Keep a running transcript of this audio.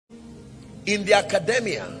In the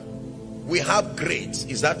academia, we have grades.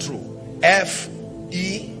 Is that true? F,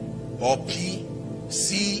 E, or P,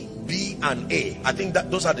 C, B, and A. I think that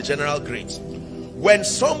those are the general grades. When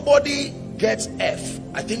somebody gets F,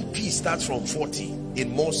 I think P starts from 40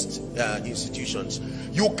 in most institutions.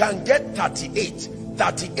 You can get 38.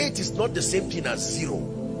 38 is not the same thing as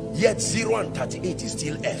 0. Yet 0 and 38 is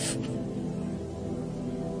still F.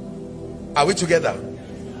 Are we together?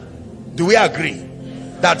 Do we agree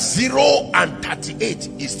that 0 and 38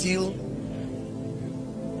 is still?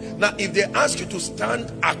 Now, if they ask you to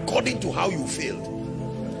stand according to how you failed,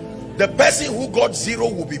 the person who got 0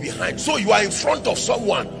 will be behind. So you are in front of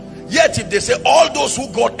someone. Yet if they say all those who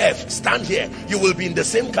got F stand here, you will be in the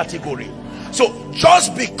same category. So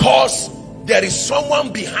just because there is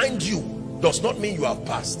someone behind you does not mean you have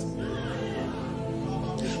passed.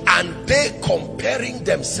 And they comparing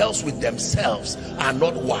themselves with themselves are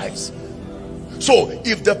not wise. So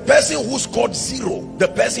if the person who scored 0, the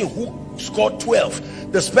person who scored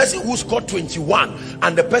 12, the person who scored 21,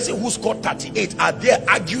 and the person who scored 38 are there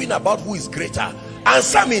arguing about who is greater,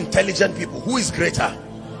 answer me, intelligent people, who is greater?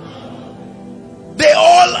 They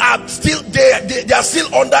all are still, they are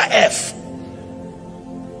still under F.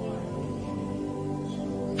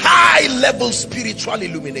 High level spiritual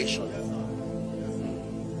illumination.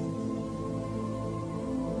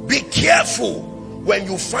 Be careful when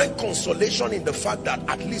you find consolation in the fact that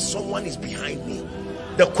at least someone is behind me.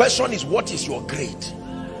 The question is, what is your grade?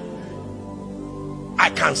 I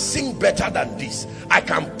can sing better than this. I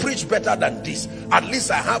can preach better than this. At least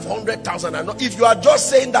I have 100,000. If you are just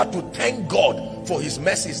saying that to thank God for his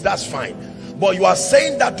mercies, that's fine. But you are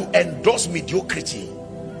saying that to endorse mediocrity.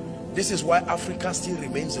 This is why Africa still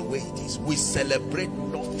remains the way it is. We celebrate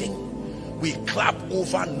nothing. We clap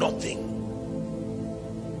over nothing.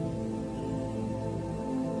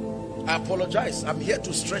 I apologize. I'm here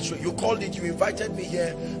to stretch you. You called it. You invited me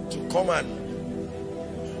here to come and...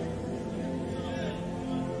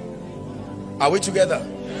 Are we together?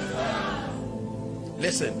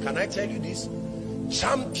 Listen, can I tell you this?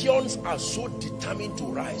 Champions are so determined to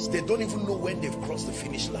rise, they don't even know when they've crossed the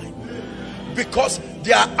finish line, because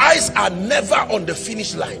their eyes are never on the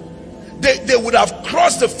finish line. They would have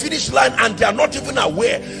crossed the finish line and they are not even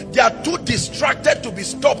aware. They are too distracted to be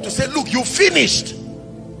stopped to say, look, you finished.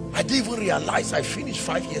 I didn't even realize I finished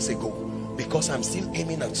 5 years ago, because I'm still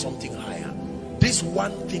aiming at something higher. This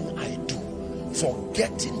one thing I do,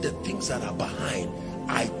 forgetting the things that are behind,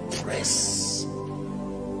 I press.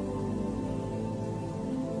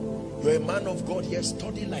 You're a man of God here,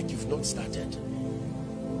 study like you've not started.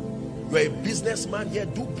 You're a businessman here,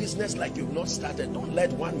 do business like you've not started. Don't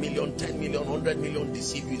let 1 million, 10 million, 100 million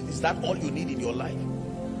deceive you. Is that all you need in your life?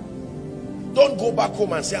 Don't go back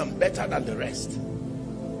home and say, I'm better than the rest.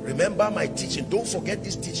 Remember my teaching. Don't forget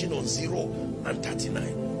this teaching on 0 and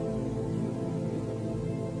 39.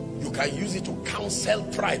 You can use it to counsel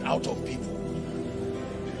pride out of people.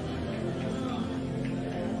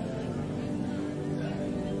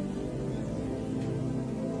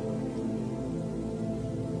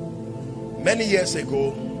 Many years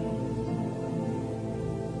ago,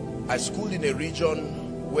 I schooled in a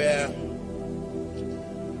region where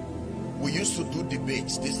we used to do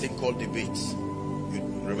debates, this thing called debates. You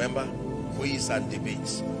remember? Quiz and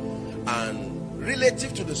debates. And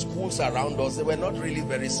relative to the schools around us, they were not really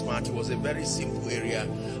very smart. It was a very simple area.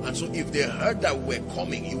 And so if they heard that we were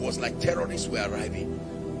coming, it was like terrorists were arriving.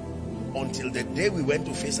 Until the day we went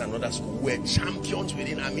to face another school, we were champions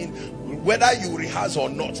within. I mean, whether you rehearse or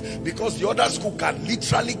not, because the other school can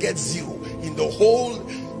literally get 0 in the whole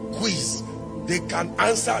quiz. They can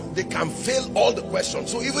answer, they can fail all the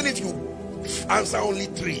questions. So even if you answer only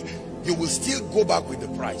 3, you will still go back with the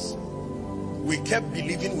prize. We kept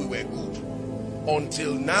believing we were good,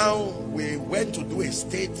 until now we went to do a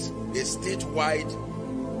statewide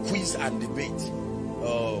quiz and debate.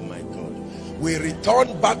 Oh my God. We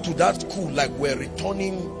returned back to that school like we're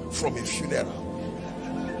returning from a funeral.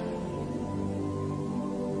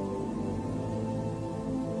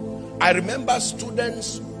 I remember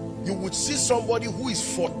students, you would see somebody who is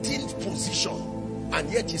 14th position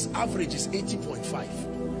and yet his average is 80.5.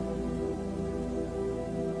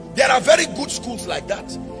 There are very good schools like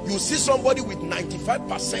that. You see somebody with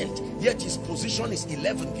 95%, yet his position is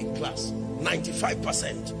 11th in class.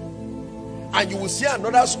 95%. And you will see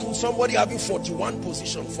another school, somebody having 41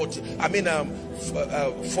 position, 41,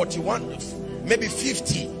 maybe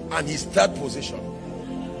 50, and his 3rd position.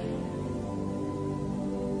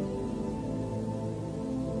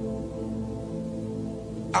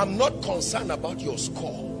 I'm not concerned about your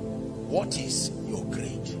score. What is your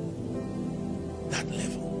grade? That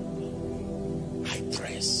level. I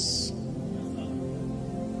press.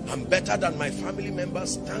 I'm better than my family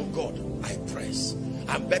members. Thank God, I press.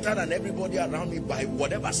 I'm better than everybody around me by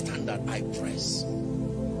whatever standard, I press.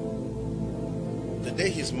 The day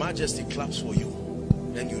His Majesty claps for you,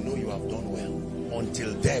 then you know you have done well.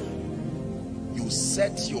 Until then, you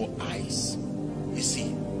set your eyes. You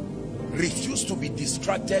see, refuse to be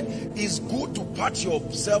distracted. It's good to pat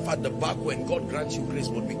yourself at the back when God grants you grace,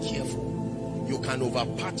 but be careful. You can over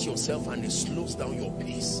pat yourself and it slows down your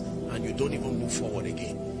pace and you don't even move forward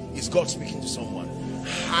again. Is God speaking to someone?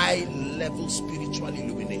 High level spiritual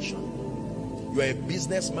illumination. You're a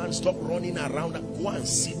businessman, stop running around and go and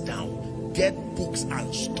sit down. Get books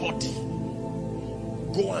and study.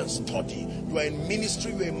 Go and study. You are in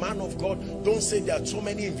ministry, you're a man of God. Don't say there are so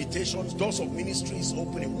many invitations. Doors of ministry is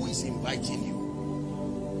opening. Who is inviting you?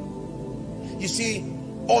 You see,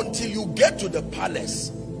 until you get to the palace,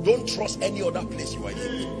 don't trust any other place you are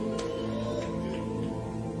in.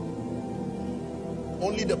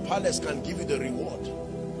 Only the palace can give you the reward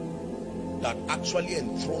that actually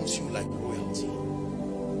enthrones you like royalty.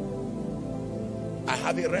 I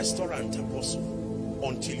have a restaurant, Apostle.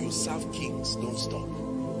 Until you serve kings, don't stop.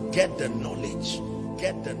 Get the knowledge.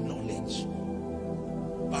 Get the knowledge.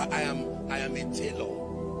 I am a tailor.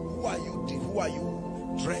 Who are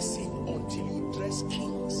you dressing? Until you dress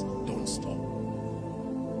kings, don't stop.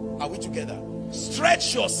 Are we together?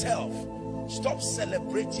 Stretch yourself. Stop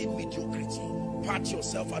celebrating mediocrity. Pat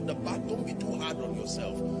yourself at the back. Don't be too hard on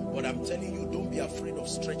yourself. But I'm telling you, don't be afraid of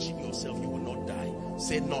stretching yourself. You will not die.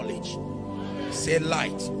 Say knowledge. Say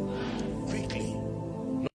light.